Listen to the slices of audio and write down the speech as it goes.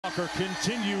Walker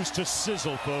continues to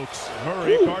sizzle, folks.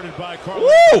 Murray guarded by Karl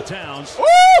Towns.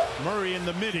 Murray in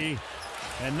the midi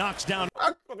and knocks down.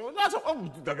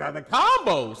 The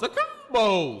combos.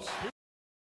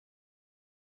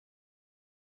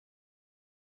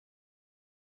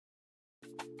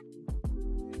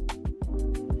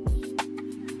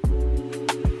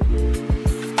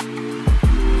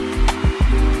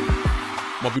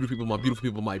 My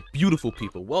beautiful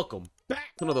people, welcome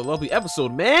back to another lovely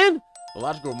episode, man. The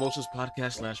Logical Emotions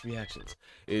Podcast / Reactions.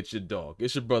 It's your dog,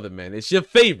 it's your brother, man. It's your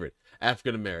favorite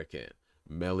African-American,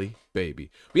 Melly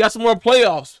Baby. We got some more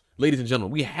playoffs, ladies and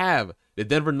gentlemen. We have the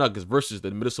Denver Nuggets versus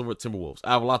the Minnesota Timberwolves.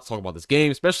 I have a lot to talk about this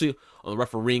game, especially on the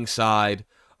refereeing side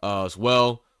as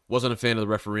well. Wasn't a fan of the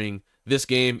refereeing. This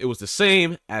game, it was the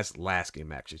same as last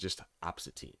game, actually, just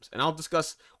opposite teams. And I'll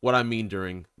discuss what I mean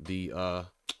during the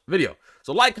video.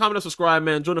 So like, comment, and subscribe,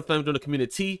 man. Join the family, join the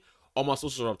community. All my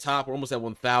socials are up top. We're almost at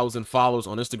 1,000 followers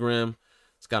on Instagram.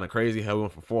 It's kind of crazy how we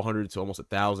went from 400 to almost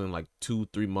 1,000 in like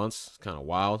 2-3 months. It's kind of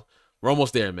wild. We're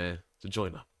almost there, man. So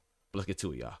join up. But let's get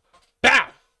to it, y'all. Bow!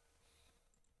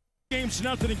 Games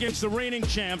nothing against the reigning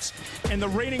champs, and the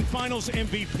reigning finals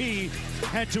MVP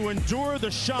had to endure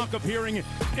the shock of hearing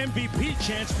MVP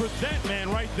chants for that man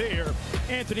right there,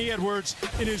 Anthony Edwards,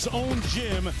 in his own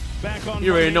gym back on.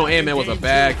 You already know Ant-Man was a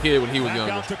bad kid when he was back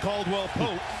younger. Out to Caldwell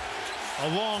Pope. A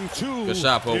long two good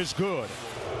shot, Pope. Is good.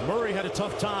 Murray had a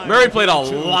tough time. Murray played a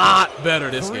lot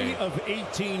better this 3 game. of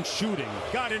 18 shooting.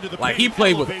 Got into the like paint, he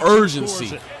played with elevates,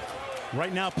 urgency.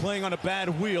 Right now playing on a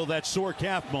bad wheel, that sore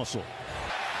calf muscle.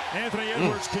 Anthony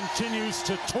Edwards continues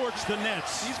to torch the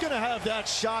Nets. He's going to have that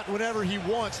shot whenever he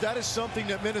wants. That is something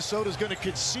that Minnesota's going to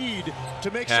concede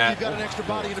to make sure you've got an extra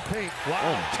body in the paint.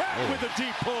 Wow. Cat with a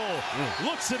deep pull.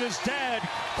 Looks at his dad,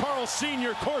 Carl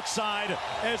Sr. courtside,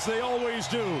 as they always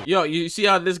do. Yo, you see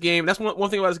how this game, that's one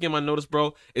thing about this game I noticed,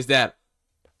 bro, is that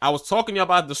I was talking to you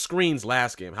about the screens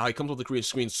last game, how he comes with the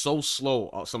screen so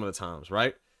slow some of the times,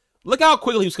 right? Look how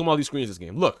quickly he's coming off these screens this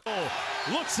game. Look.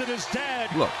 Looks at his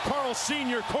dad, look. Carl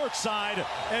Sr. courtside,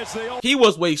 as they all. He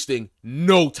was wasting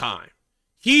no time.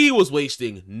 He was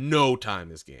wasting no time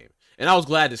this game. And I was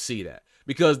glad to see that.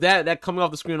 Because that coming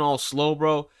off the screen all slow,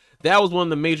 bro, that was one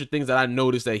of the major things that I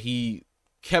noticed that he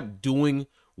kept doing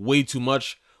way too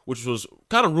much, which was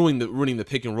kind of ruining the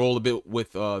pick and roll a bit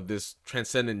with this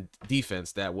transcendent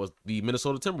defense that was the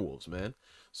Minnesota Timberwolves, man.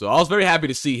 So I was very happy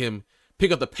to see him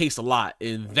pick up the pace a lot,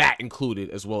 and that included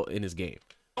as well in his game.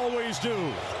 Always do.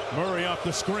 Murray off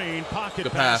the screen, pocket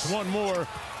good pass, one more,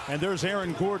 and there's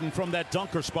Aaron Gordon from that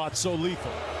dunker spot, so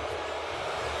lethal.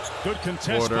 Good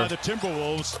contest by the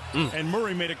Timberwolves, and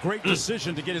Murray made a great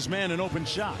decision to get his man an open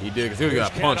shot. He did, because he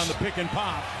got punched on the pick and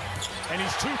pop, and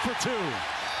he's 2 for 2.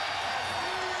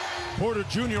 Porter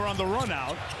Jr. on the run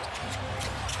out.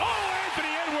 Oh,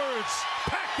 Anthony Edwards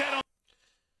packed that on.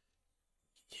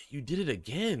 You did it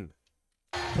again.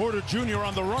 Porter Jr.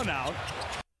 on the run out.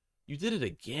 You did it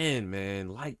again,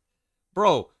 man. Like,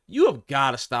 bro, you have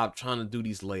got to stop trying to do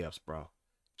these layups, bro.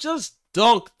 Just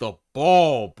dunk the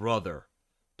ball, brother.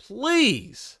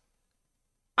 Please.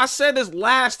 I said this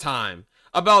last time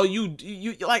about you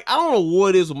like, I don't know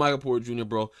what it is with Michael Porter Jr.,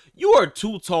 bro. You are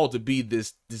too tall to be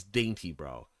this dainty,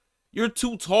 bro. You're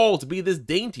too tall to be this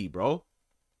dainty, bro.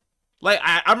 Like,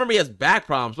 I remember he has back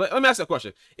problems. But let me ask you a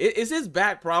question. Is his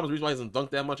back problems the reason why he doesn't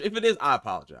dunk that much? If it is, I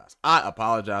apologize. I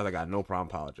got no problem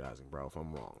apologizing, bro, if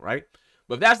I'm wrong, right?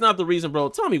 But if that's not the reason, bro,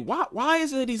 tell me, why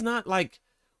is it he's not, like,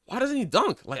 why doesn't he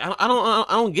dunk? Like, I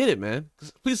don't get it, man.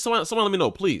 Please, someone let me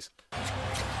know, please. Oh,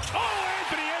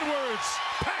 Anthony Edwards!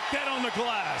 Pack that on the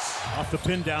glass. Off the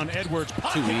pin down, Edwards.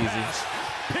 Too easy. Pass.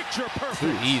 Picture perfect.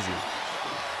 Too easy.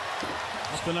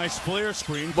 Off the nice flare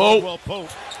screen. Caldwell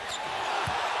Pope.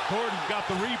 Gordon got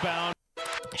the rebound.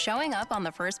 Showing up on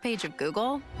the first page of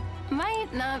Google might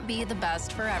not be the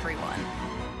best for everyone.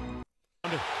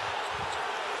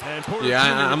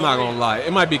 Yeah, I'm not going to lie.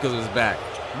 It might be because of his back.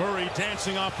 Murray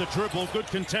dancing off the dribble. Good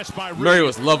contest by Reed. Murray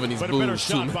was loving these boobs, too. Better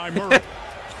shot by Murray.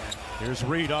 Here's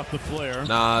Reed off the flare.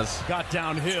 Nas. Got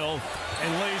downhill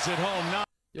and lays it home.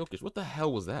 Jokic, what the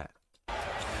hell was that?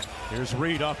 Here's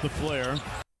Reed off the flare.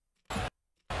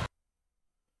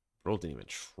 Bro didn't even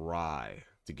try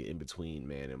to get in between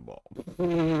man and ball. Bro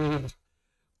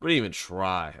didn't even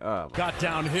try. Oh, got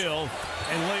downhill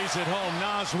and lays it home.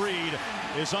 Nas Reed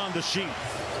is on the sheet.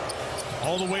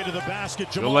 All the way to the basket.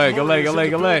 Jamal Go leg.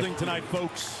 Tonight,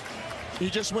 folks.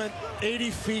 He just went 80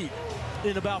 feet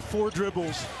in about 4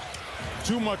 dribbles.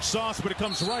 Too much sauce, but it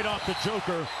comes right off the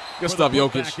Joker. Good stuff,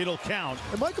 Jokic. It'll count.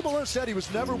 And Michael Malone said he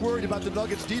was never worried about the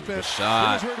Nuggets defense.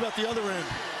 Shot. He was worried about the other end.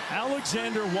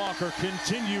 Alexander Walker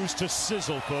continues to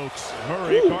sizzle, folks.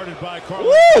 Murray guarded by Karl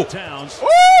Towns.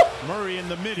 Murray in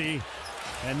the midi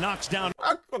and knocks down.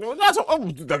 The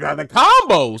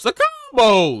combos.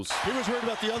 He was worried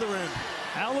about the other end.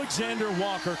 Alexander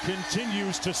Walker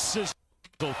continues to sizzle.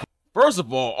 First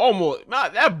of all,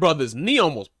 that brother's knee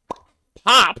almost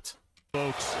popped.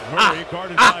 Folks, Murray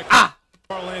guarded by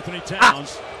Karl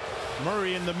Towns.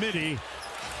 Murray in the midi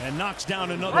and knocks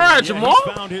down another. Jamal.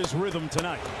 He's found his rhythm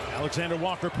tonight. Alexander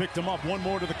Walker picked him up. One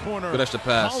more to the corner. Good extra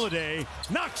pass. Holiday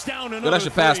knocks down another. Good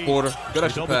extra pass, Porter. Good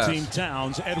extra pass. Double team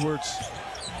Towns. Edwards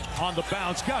on the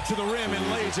bounce, got to the rim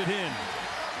and lays it in.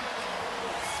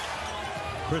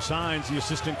 Chris Hines, the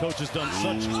assistant coach, has done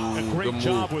such a great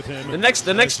job with him. The next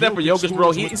step for Jokic,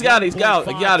 bro, he's got to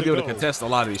be able to contest a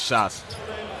lot of these shots.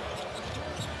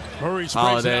 Murray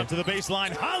sprays it out to the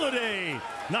baseline. Holiday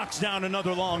knocks down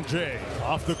another long J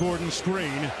off the Gordon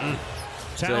screen.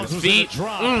 Towns was in a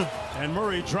drop, and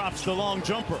Murray drops the long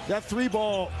jumper. That three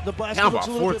ball, the basket looks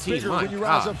a little bit bigger when you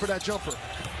rise up for that jumper.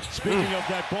 Speaking of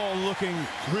that ball looking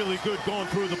really good going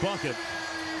through the bucket.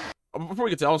 Before we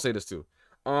get to, I'll say this too.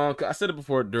 I said it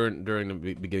before during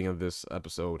the beginning of this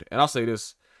episode, and I'll say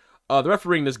this: the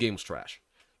refereeing in this game was trash,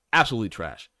 absolutely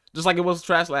trash, just like it was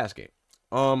trash last game.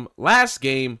 Last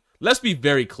game, let's be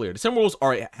very clear: the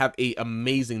Timberwolves have a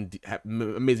amazing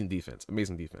defense,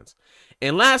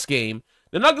 And last game,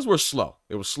 the Nuggets were slow.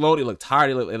 They were slow. They looked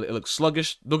tired. They looked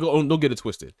sluggish. Don't get it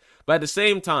twisted. But at the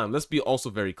same time, let's be also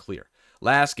very clear: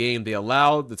 last game, they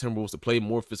allowed the Timberwolves to play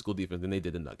more physical defense than they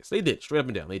did the Nuggets. They did, straight up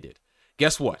and down. They did.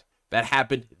 Guess what? That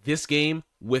happened this game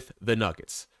with the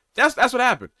Nuggets. That's what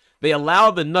happened. They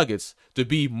allowed the Nuggets to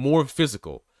be more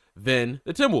physical than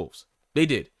the Timberwolves. They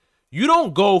did. You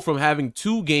don't go from having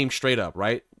 2 games straight up,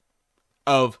 right,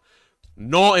 of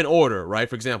law and order, right,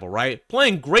 for example, right,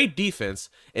 playing great defense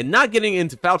and not getting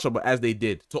into foul trouble as they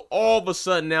did, to all of a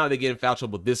sudden now they get in foul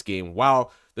trouble this game,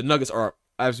 while the Nuggets are,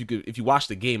 if you watch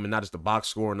the game and not just the box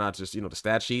score, not just, the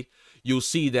stat sheet, you'll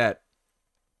see that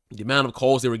the amount of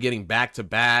calls they were getting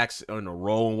back-to-backs in a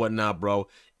row and whatnot, bro,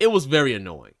 it was very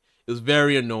annoying. It was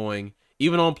very annoying,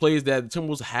 even on plays that the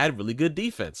Timberwolves had really good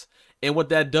defense. And what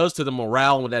that does to the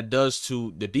morale and what that does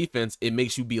to the defense, it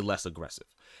makes you be less aggressive.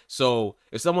 So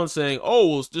if someone's saying, oh,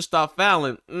 well, just stop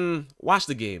fouling, watch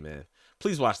the game, man.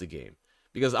 Please watch the game.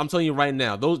 Because I'm telling you right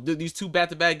now, these 2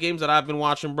 back-to-back games that I've been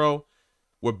watching, bro,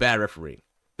 were bad refereeing.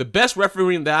 The best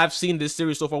refereeing that I've seen this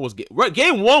series so far was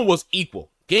game 1 was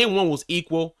equal. Game 1 was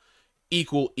equal.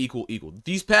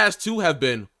 These past 2 have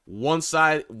been one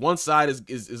side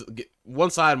is one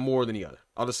side more than the other.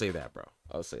 I'll just say that, bro.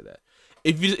 I'll say that.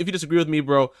 If you disagree with me,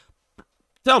 bro,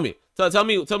 tell me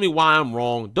why I'm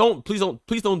wrong. Please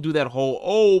don't do that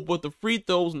whole but the free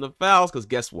throws and the fouls, because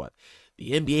guess what?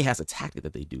 The NBA has a tactic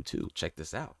that they do too. Check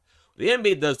this out. The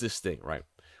NBA does this thing, right?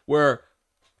 Where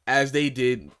as they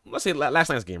did, let's say last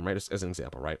night's game, right? As an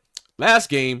example, right? Last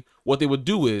game, what they would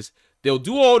do is they'll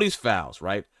do all these fouls,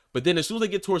 right? But then as soon as they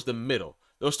get towards the middle,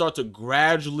 they'll start to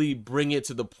gradually bring it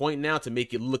to the point now to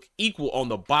make it look equal on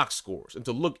the box scores and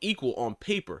to look equal on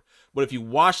paper. But if you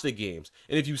watch the games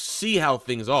and if you see how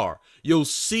things are, you'll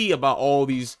see about all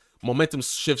these momentum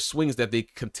shift swings that they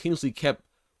continuously kept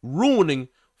ruining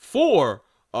for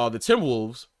the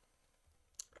Timberwolves.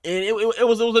 And it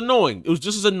was annoying. It was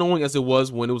just as annoying as it was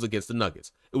when it was against the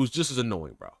Nuggets. It was just as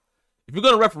annoying, bro. If you're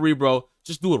going to referee, bro,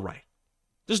 just do it right.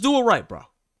 Just do it right, bro.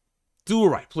 Do it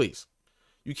right, please.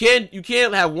 You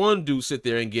can't have one dude sit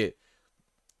there and get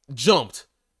jumped,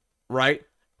 right?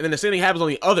 And then the same thing happens on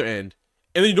the other end,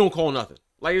 and then you don't call nothing.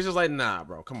 Like, it's just like, nah,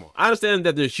 bro, come on. I understand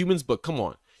that they're humans, but come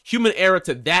on. Human error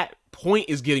to that point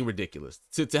is getting ridiculous.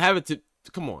 To have it to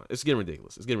come on, it's getting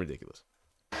ridiculous. It's getting ridiculous.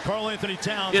 Karl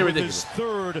Towns with his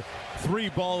 3rd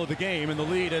 3-ball of the game in the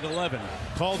lead at 11.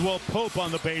 Caldwell Pope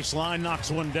on the baseline knocks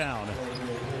one down.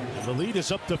 And the lead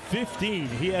is up to 15.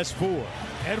 He has 4.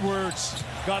 Edwards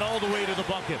got all the way to the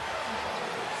bucket.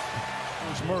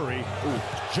 There's Murray.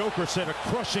 Joker set a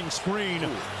crushing screen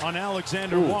on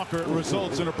Alexander Walker. It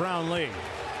results in a Brown lead.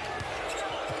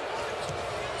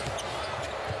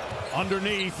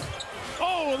 Underneath.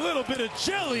 Oh, a little bit of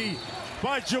jelly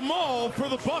by Jamal for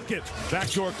the bucket.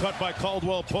 Backdoor cut by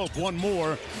Caldwell Pope. One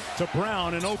more to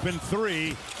Brown, an open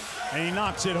 3, and he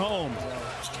knocks it home.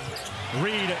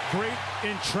 Reed, great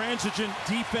intransigent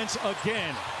defense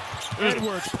again.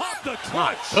 Edwards popped the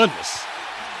clutch. My goodness.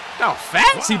 How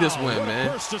fancy this went, man.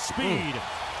 Burst of speed.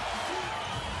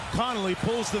 Connolly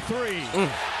pulls the 3.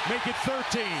 Make it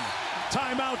 13.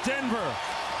 Timeout Denver.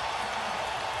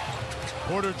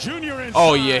 Porter Jr. inside.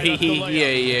 Oh yeah,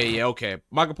 yeah. Okay,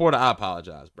 Michael Porter, I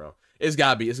apologize, bro. It's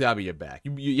gotta be your back.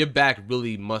 Your back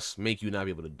really must make you not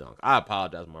be able to dunk. I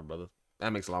apologize, my brother.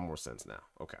 That makes a lot more sense now.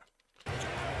 Okay.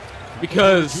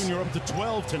 Because Junior up to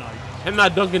 12 tonight. him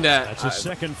not dunking that. That's his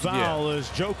second foul as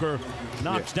Joker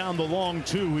knocks down the long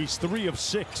two. He's 3 of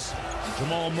 6.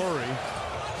 Jamal Murray.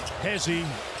 Hezzy,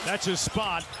 that's his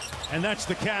spot, and that's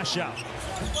the cash out.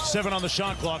 7 on the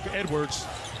shot clock. Edwards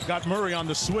got Murray on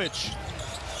the switch.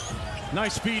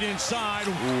 Nice feed inside.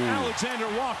 Alexander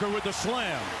Walker with the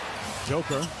slam.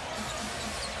 Joker.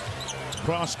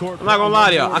 Cross court. I'm not gonna lie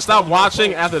to y'all. I stopped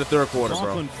watching after the third quarter,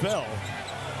 bro. Fell.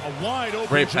 A wide open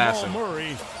Great Jamal passing.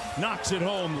 Murray knocks it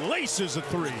home, laces a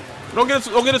 3. Don't get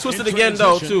it twisted again,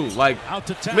 though, too. Like,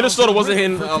 Minnesota wasn't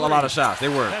hitting a lot of shots. They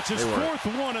weren't. That's his fourth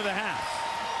one of the half.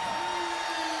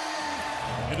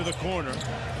 Into the corner.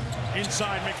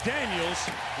 Inside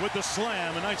McDaniels with the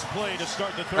slam. A nice play to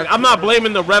start the third. Like, I'm not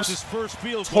blaming the refs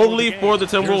totally for the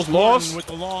Timberwolves' loss,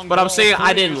 but I'm saying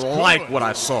I didn't like what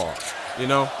I saw. You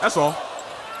know, that's all.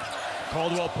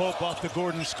 Caldwell Pope off the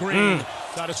Gordon screen.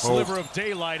 Got a sliver of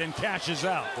daylight and cashes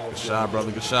out. Good shot,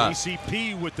 brother. Good shot.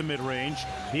 KCP with the mid-range.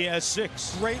 He has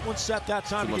 6. Great one set that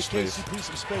time to get KCP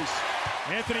some space.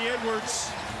 Anthony Edwards,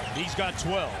 he's got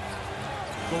 12.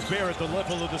 Gobert at the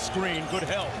level of the screen. Good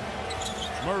help.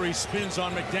 Murray spins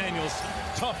on McDaniels.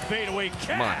 Tough fadeaway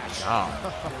cash. My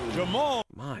God. Jamal.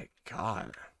 My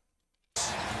God.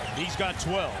 He's got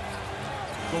 12.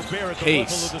 Gobert at the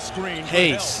level of the screen.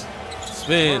 Case.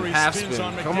 Spin. Murray Half spins spin.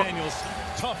 on Come on. McDaniels.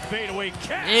 Tough fadeaway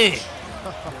catch.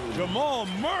 Jamal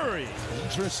Murray.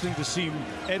 Interesting to see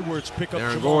Edwards pick up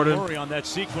Jamal Murray on that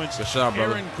sequence. Good shot,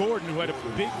 brother. Aaron Gordon, who had a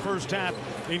big first half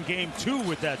in game 2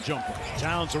 with that jumper.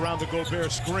 Towns around the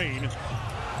Gobert screen.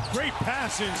 Great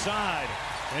pass inside.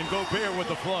 And Gobert with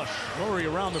the flush. Murray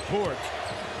around the court.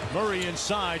 Murray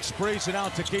inside, sprays it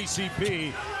out to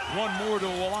KCP. One more to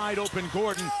a wide open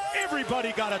Gordon.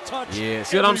 Everybody got a touch. Yeah,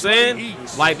 see what I'm saying?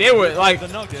 Like, they were, like, the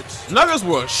Nuggets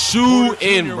were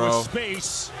shooting, bro.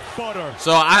 Space, butter.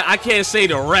 So I can't say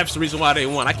the refs the reason why they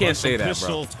won. I can't say that,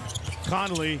 bro.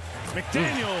 Conley,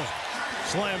 McDaniel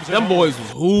slams it. Them boys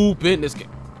was hooping this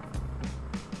game.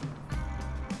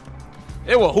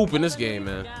 They were hooping this game,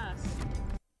 man.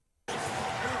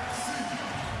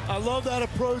 I love that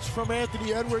approach from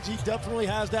Anthony Edwards. He definitely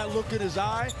has that look in his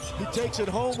eye. He takes it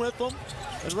home with him.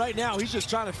 And right now, he's just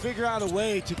trying to figure out a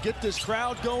way to get this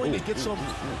crowd going and get some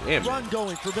run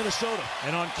going for Minnesota.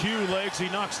 And on cue, Legs, he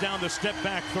knocks down the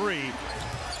step-back 3.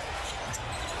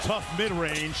 Tough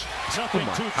mid-range. Nothing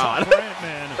too tough for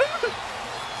Ant-Man.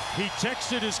 He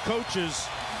texted his coaches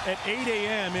at 8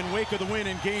 a.m. in wake of the win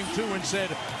in Game 2 and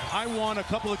said, I want a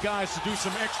couple of guys to do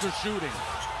some extra shooting.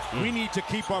 We need to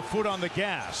keep our foot on the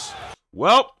gas.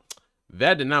 Well,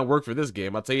 that did not work for this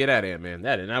game. I'll tell you that, Ant-Man.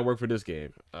 That did not work for this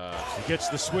game. He gets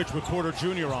the switch with Porter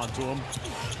Jr. onto him.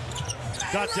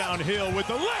 Got downhill with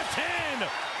the left hand.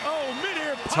 Oh,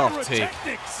 mid-air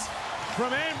pyrotechnics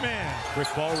from Ant-Man. Quick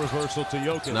ball reversal to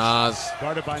Jokic. Nas.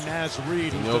 Guarded by Naz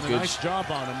Reid, who's done a nice job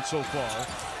on him so far.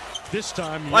 This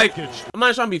time, Jokic. Like, I'm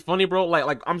not trying to be funny, bro.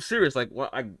 Like I'm serious. Like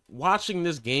watching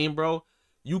this game, bro.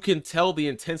 You can tell the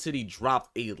intensity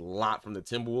dropped a lot from the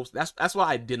Timberwolves. That's what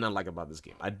I did not like about this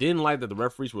game. I didn't like that the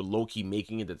referees were low-key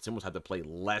making it that the Timberwolves had to play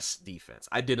less defense.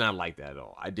 I did not like that at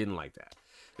all. I didn't like that.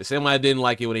 The same way I didn't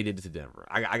like it when they did it to Denver.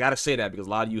 I got to say that because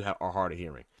a lot of you are hard of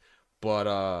hearing.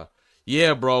 But,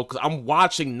 yeah, bro, because I'm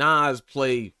watching Nas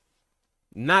play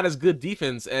not as good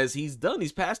defense as he's done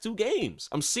these past 2 games.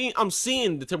 I'm seeing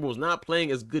the Timberwolves not playing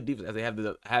as good defense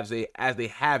as they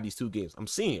have these 2 games. I'm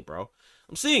seeing it, bro.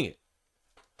 I'm seeing it.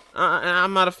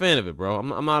 I'm not a fan of it, bro.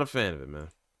 I'm not a fan of it, man.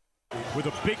 With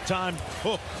a big-time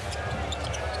hook.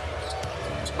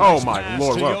 Oh, my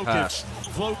Lord, what a pass.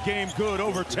 Float game good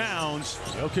over Towns.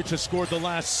 Jokic has scored the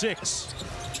last 6.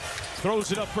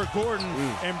 Throws it up for Gordon,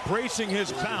 embracing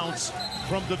his bounce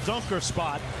from the dunker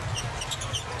spot.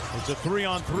 It's a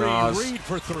 3-on-3. Reid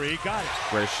for 3. Got it.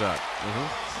 Great shot.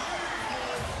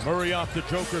 Murray off the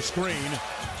Joker screen.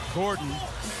 Gordon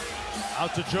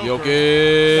out to Joker.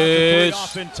 Jokic.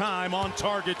 Off in time on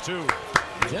target, too.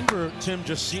 Denver, Tim,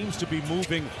 just seems to be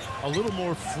moving a little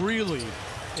more freely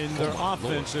in their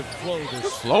offensive flow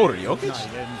this floater, Jokic.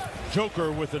 And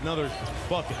Joker with another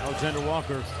bucket. Alexander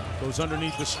Walker goes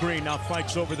underneath the screen, now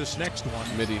fights over this next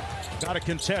one. Midi. Got to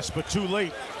contest, but too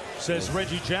late, says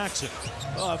Reggie Jackson.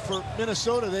 For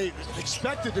Minnesota, they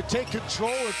expected to take control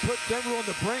and put Denver on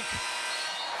the brink.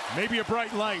 Maybe a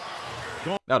bright light.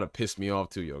 That would have pissed me off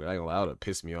too, yo. That would have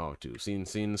pissed me off too. Seeing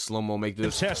the slow-mo make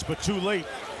this. Contest, but too late,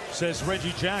 says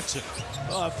Reggie Jackson.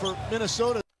 For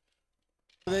Minnesota,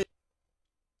 they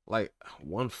like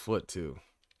 1 foot too.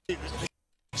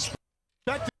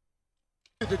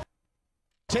 expected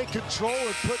to take control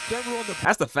and put Denver on the.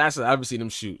 That's the fastest I've ever seen him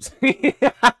shoot. I ain't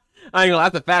gonna lie,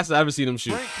 that's the fastest I've ever seen him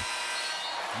shoot. Break.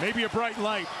 Maybe a bright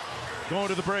light. Going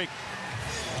to the break.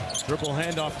 Triple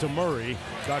handoff to Murray.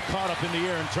 Got caught up in the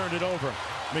air and turned it over.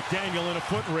 McDaniel in a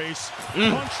foot race.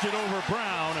 Punched it over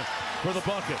Brown for the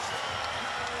bucket.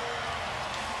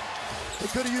 They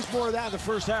could have used more of that in the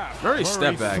first half. Murray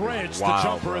step back. Threads Wow, the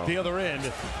jumper bro. at the other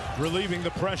end, relieving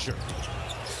the pressure.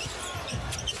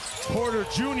 Porter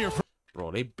Jr. from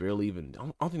Bro, they barely even. I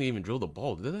don't think they even drilled the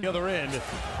ball, did they? the other end.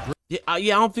 Yeah, I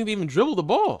don't think they even dribbled the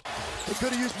ball. They could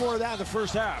have used more of that in the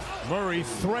first half. Murray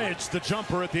threads the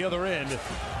jumper at the other end,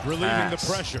 relieving the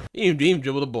pressure. He didn't even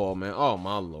dribble the ball, man. Oh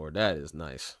my lord, that is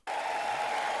nice.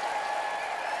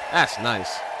 That's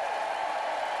nice.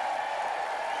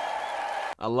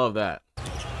 I love that.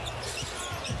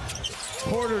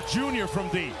 Porter Jr. from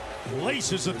deep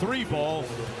laces a three ball.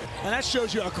 And that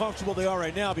shows you how comfortable they are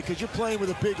right now because you're playing with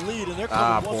a big lead and they're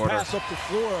coming one Porter. pass up the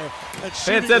floor. And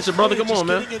Pay attention, brother. Come on,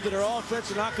 man. Getting into their offense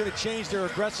and not going to change their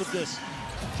aggressiveness.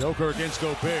 Joker against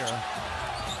Gobert.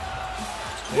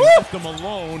 They left him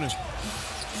alone.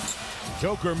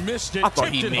 Joker missed it. I thought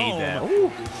he tipped it made home. that.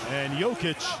 Ooh. And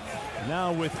Jokic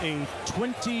now with a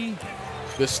 20.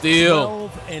 The steal.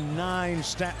 12 and 9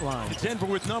 stat line. Denver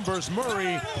with numbers.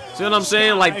 Murray. See what I'm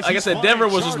saying? Like I said, Denver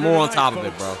was just more on top of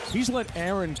it, bro. He's let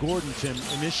Aaron Gordon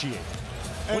initiate.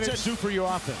 What's that do for your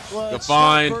offense? Well, You're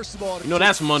fine. First of all, You know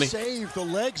that's money. Save the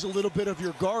legs a little bit of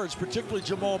your guards, particularly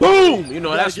Jamal. Boom! Murray. You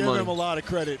know You that's give money. him a lot of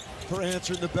credit for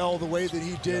answering the bell the way that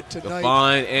he did tonight.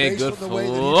 Fine and Based good on the way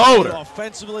that he floater. played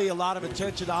offensively, a lot of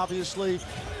attention, obviously,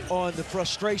 on the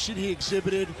frustration he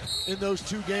exhibited in those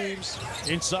two games.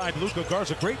 Inside, Luka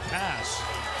Garza, great pass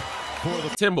for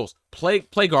the Timberwolves,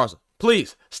 play Garza.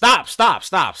 Please. Stop.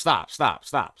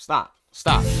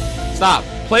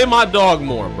 Play my dog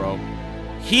more, bro.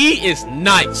 He is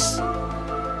nice.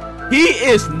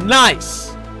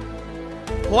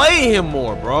 Play him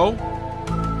more, bro.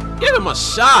 Give him a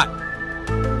shot.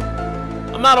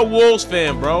 I'm not a Wolves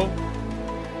fan, bro.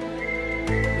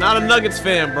 Not a Nuggets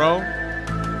fan, bro.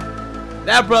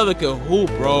 That brother can hoop,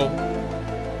 bro.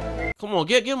 Come on,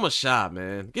 give him a shot,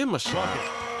 man. Give him a shot.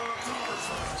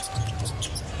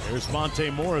 There's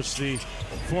Monte Morris, the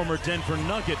former Denver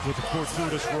Nugget, with a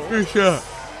fortuitous roll. Good shot.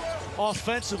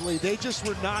 Offensively, they just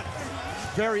were not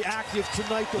very active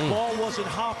tonight. The ball wasn't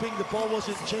hopping. The ball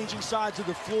wasn't changing sides of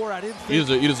the floor. I didn't think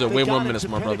You deserve way they more got minutes,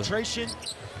 into my brother. penetration.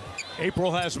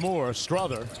 April has more.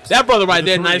 Strother. That brother right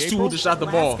there, Three, nice too, April. who just shot the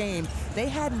Last ball. game, they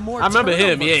had more I remember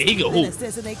him. turnovers Yeah, he can than hoop.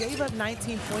 assists, and they gave up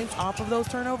 19 points off of those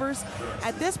turnovers.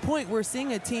 At this point, we're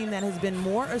seeing a team that has been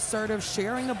more assertive,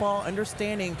 sharing the ball,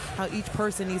 understanding how each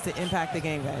person needs to impact the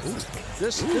game, guys.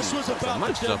 This was about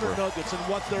nice the Denver jumper. Nuggets and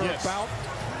what they're Yes. about.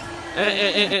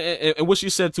 And what she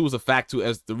said too was a fact too,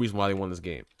 as the reason why they won this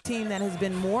game. Team that has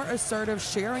been more assertive,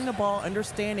 sharing the ball,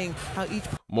 understanding how each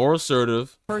More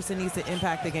assertive person needs to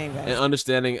impact the game, guys. and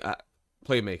understanding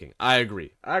playmaking. I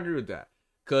agree with that.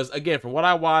 Because again, from what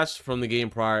I watched from the game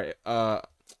prior, from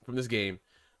this game,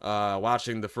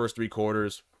 watching the first 3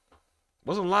 quarters,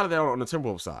 wasn't a lot of that on the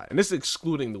Timberwolves side, and this is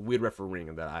excluding the weird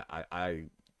refereeing that I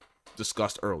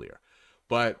discussed earlier.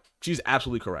 But she's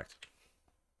absolutely correct.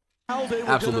 How they were going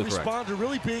to Absolutely correct. respond to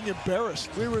really being embarrassed.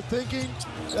 We were thinking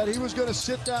that he was going to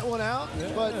sit that one out,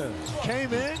 but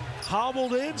came in,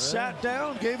 hobbled in, sat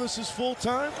down, gave us his full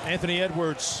time. Anthony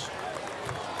Edwards.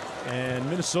 And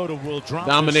Minnesota will drop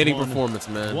Dominating this one. performance,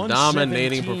 man. 117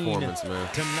 Dominating performance, man.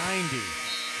 to 90.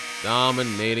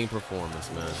 Dominating performance,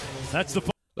 man. That's the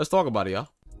Let's talk about it, y'all.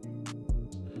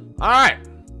 All right.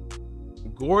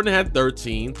 Gordon had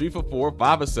 13, 3 for 4,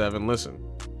 5 for 7.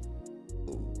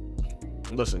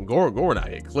 Listen, Gordon out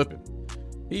here clipping.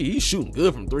 He's shooting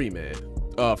good from 3, man.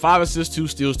 5 assists, 2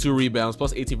 steals, 2 rebounds,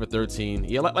 plus 18 for 13.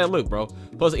 Yeah, like look, bro.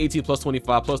 Plus 18, plus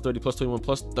 25, plus 30, plus 21,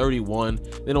 plus 31.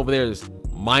 Then over there is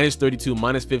minus 32,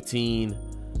 minus 15,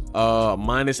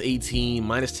 minus 18,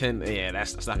 minus 10. Yeah,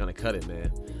 that's not gonna cut it,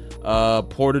 man.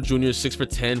 Porter Jr. 6 for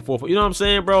 10, 4 for, you know what I'm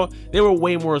saying, bro? They were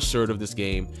way more assertive this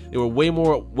game. They were way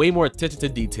more attention to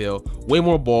detail, way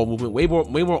more ball movement, way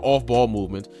more off ball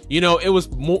movement. You know, it was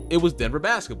Denver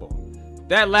basketball.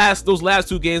 Those last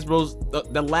 2 games, bro,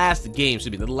 the last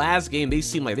game, they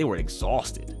seemed like they were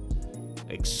exhausted,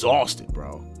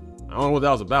 bro. I don't know what that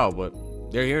was about, but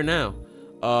they're here now.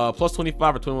 Plus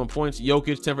 25 for 21 points.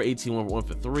 Jokic 10 for 18, 1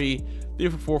 for 3, 3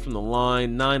 for 4 from the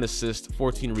line, 9 assists,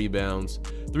 14 rebounds,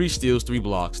 3 steals, 3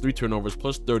 blocks, 3 turnovers,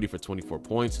 plus 30 for 24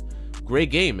 points. Great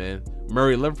game, man.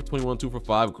 Murray 11 for 21, 2 for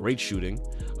 5, great shooting.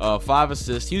 5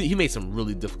 assists. He made some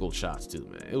really difficult shots too,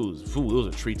 man. It was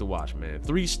a treat to watch, man.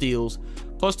 3 steals,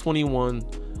 plus 21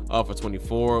 for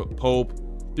 24.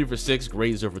 Pope 3 for 6,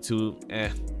 great. 0 for 2.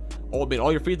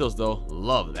 All your free throws though,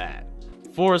 love that.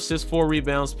 4 assists, 4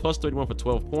 rebounds, plus 31 for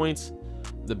 12 points.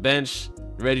 The bench,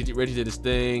 Reggie did his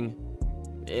thing.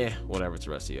 Whatever to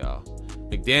the rest of y'all.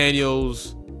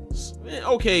 McDaniels,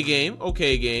 okay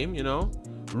game, you know.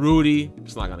 Rudy,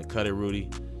 it's not gonna cut it. Rudy,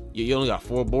 you only got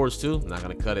 4 boards too, not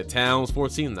gonna cut it. Towns,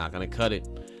 14, not gonna cut it.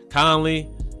 Conley,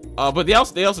 but they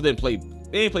also didn't play.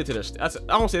 They didn't play to their. I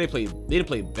don't say they didn't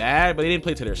play bad, but they didn't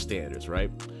play to their standards,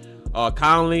 right?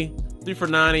 Conley, 3 for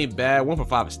 9 ain't bad. 1 for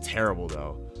 5 is terrible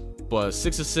though. But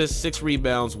 6 assists, 6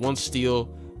 rebounds, 1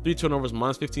 steal, 3 turnovers,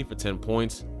 minus 15 for 10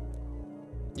 points.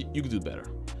 You could do better.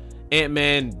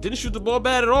 Ant-Man didn't shoot the ball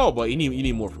bad at all, but you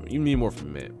need more from him. You need more from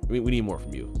him, man. We need more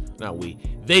from you. Not we.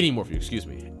 They need more from you, excuse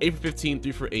me. 8 for 15,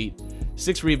 3 for 8,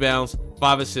 6 rebounds,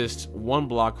 5 assists, 1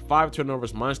 block, 5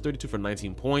 turnovers, minus 32 for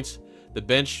 19 points. The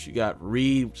bench, you got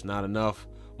Reed, which is not enough.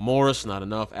 Morris, not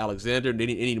enough. Alexander, they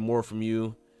need more from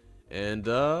you. And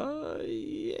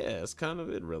yeah, that's kind of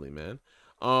it really, man.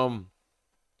 All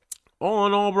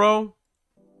in all, bro,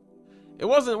 it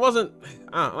wasn't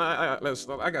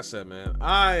like I said, man,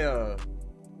 I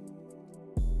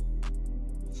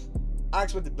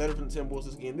expected better from the Timberwolves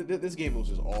this game. This game was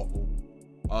just awful.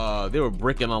 They were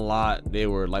bricking a lot. They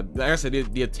were like I said,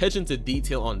 the attention to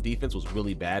detail on defense was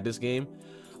really bad this game.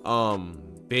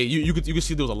 You could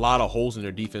see there was a lot of holes in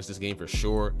their defense this game for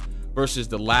sure, versus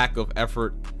the lack of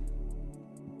effort,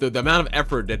 the amount of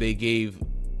effort that they gave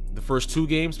the first 2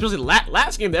 games. Especially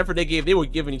last game, the effort they gave, they were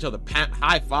giving each other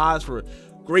high fives for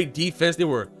great defense. They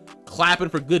were clapping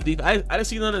for good defense. I didn't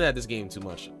see none of that this game too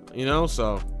much, you know.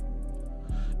 So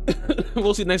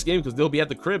we'll see next game because they'll be at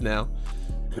the crib now.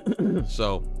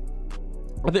 So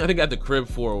I think at the crib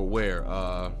for where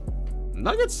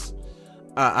Nuggets.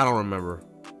 I don't remember.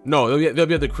 No, they'll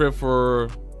be at the crib for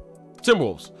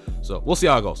Timberwolves. So we'll see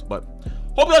how it goes. But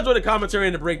hope you enjoyed the commentary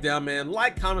and the breakdown, man.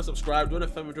 Like, comment, subscribe, join the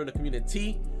family, join the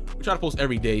community. We try to post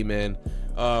every day, man.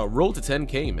 Roll to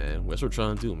 10K, man. That's what we're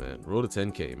trying to do, man. Roll to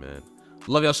 10K, man.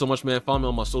 Love y'all so much, man. Follow me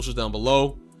on my socials down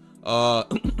below. Follow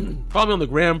me on the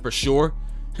gram for sure.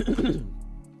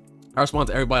 I respond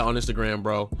to everybody on Instagram,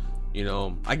 bro. You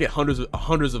know, I get hundreds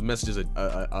of messages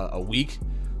a week.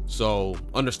 So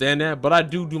understand that, but I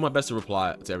do my best to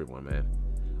reply to everyone, man.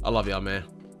 I love y'all, man.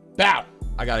 Bow.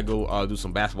 I gotta go do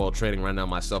some basketball training right now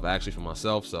myself, actually for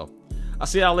myself. So I'll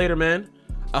see y'all later, man.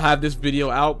 I'll have this video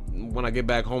out when I get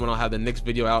back home, and I'll have the next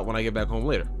video out when I get back home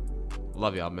later.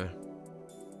 Love y'all, man.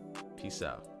 Peace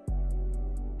out.